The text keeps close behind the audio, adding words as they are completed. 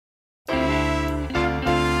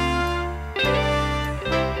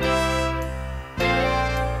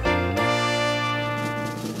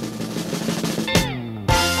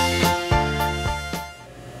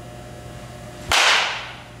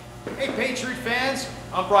fans,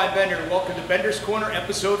 I'm Brian Bender and welcome to Bender's Corner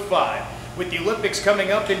Episode 5. With the Olympics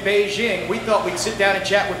coming up in Beijing, we thought we'd sit down and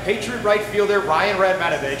chat with Patriot right fielder Ryan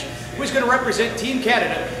Radmanovich, who's going to represent Team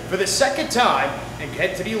Canada for the second time and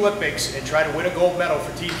head to the Olympics and try to win a gold medal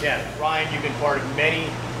for Team Canada. Ryan, you've been part of many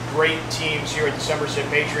great teams here at the Somerset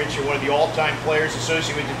Patriots. You're one of the all-time players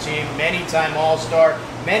associated with the team, many-time All-Star,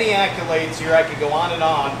 many accolades here. I could go on and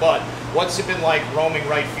on, but what's it been like roaming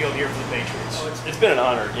right field here for the Patriots? Well, it's been an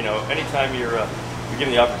honor. You know, anytime you're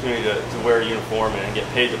given the opportunity to wear a uniform and get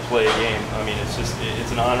paid to play a game, I mean,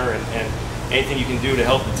 it's an honor, and anything you can do to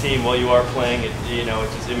help the team while you are playing,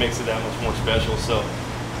 it makes it that much more special. So,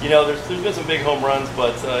 you know, there's been some big home runs,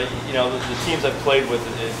 but you know, the teams I've played with,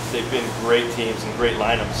 they've been great teams and great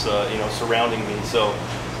lineups, surrounding me. So,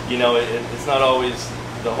 you know, it's not always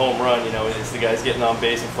the home run. You know, it's the guys getting on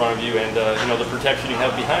base in front of you, and the protection you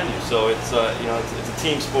have behind you. So it's it's a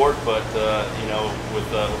team sport, but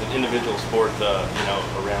with an individual sport,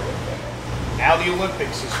 around it. Now the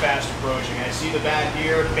Olympics is fast approaching. I see the bat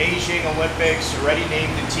here, Beijing Olympics, already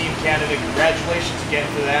named in Team Canada. Congratulations again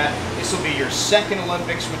for that. This will be your second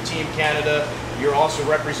Olympics with Team Canada. You're also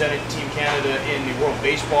representing Team Canada in the World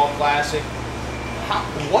Baseball Classic.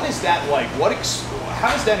 What is that like?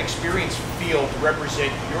 How does that experience feel to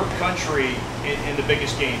represent your country in the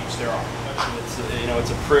biggest games there are?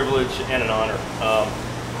 It's a privilege and an honor.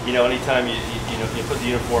 Anytime you put the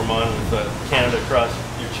uniform on with Canada across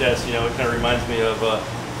your chest, it kind of reminds me of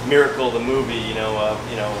Miracle, the movie.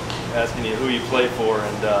 Asking you who you play for,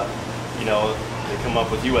 and they come up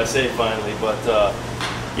with USA finally. But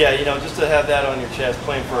yeah, just to have that on your chest,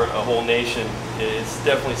 playing for a whole nation, it's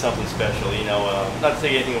definitely something special. Not to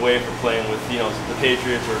take anything away from playing with the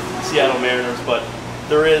Patriots or the Seattle Mariners, but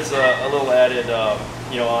there is a little added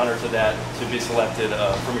honor to that, to be selected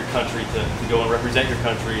from your country to go and represent your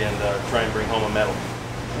country and try and bring home a medal.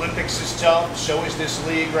 Olympics is tough, so is this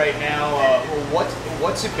league right now.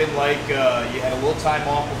 What's it been like? You had a little time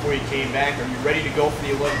off before you came back. Are you ready to go for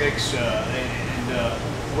the Olympics?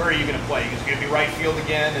 Where are you going to play? Is it going to be right field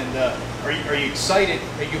again? And are you excited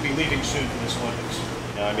that you'll be leaving soon for this Olympics?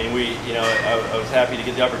 I was happy to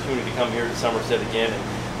get the opportunity to come here to Somerset again, and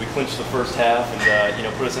we clinched the first half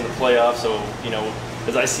and put us in the playoffs. So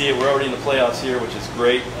as I see it, we're already in the playoffs here, which is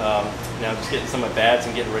great. Now just getting some at bats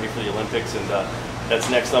and getting ready for the Olympics, and that's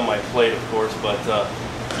next on my plate, of course. But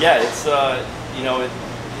yeah, it's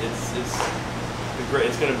great.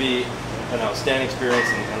 It's going to be an outstanding experience,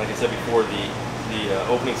 and like I said before, the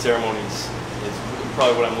opening ceremonies is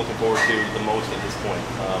probably what I'm looking forward to the most at this point.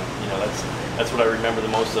 That's what I remember the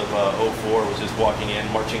most of '04, was just walking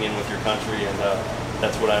in, marching in with your country, and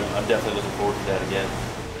that's what I'm definitely looking forward to that again.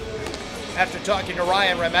 After talking to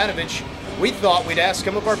Ryan Radmanovich, we thought we'd ask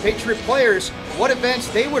some of our Patriot players what events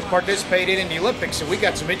they would participate in the Olympics, and we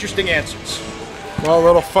got some interesting answers. Well, a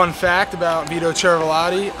little fun fact about Vito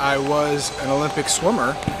Cervelati: I was an Olympic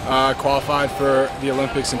swimmer, qualified for the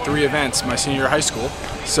Olympics in 3 events my senior year of high school.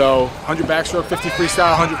 So 100 backstroke, 50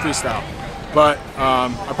 freestyle, 100 freestyle. But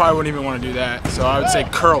I probably wouldn't even want to do that, so I would say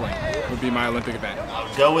curling would be my Olympic event. I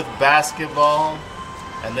would go with basketball,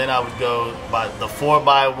 and then I would go by the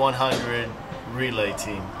 4x100 relay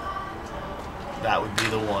team. That would be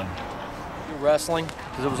the one. Wrestling,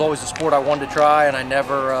 because it was always a sport I wanted to try, and I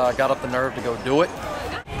never got up the nerve to go do it.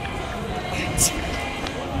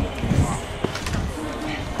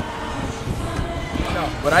 No,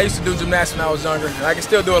 but I used to do gymnastics when I was younger, and I can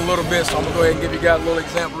still do it a little bit, so I'm going to go ahead and give you guys a little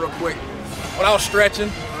example real quick. When I was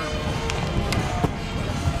stretching,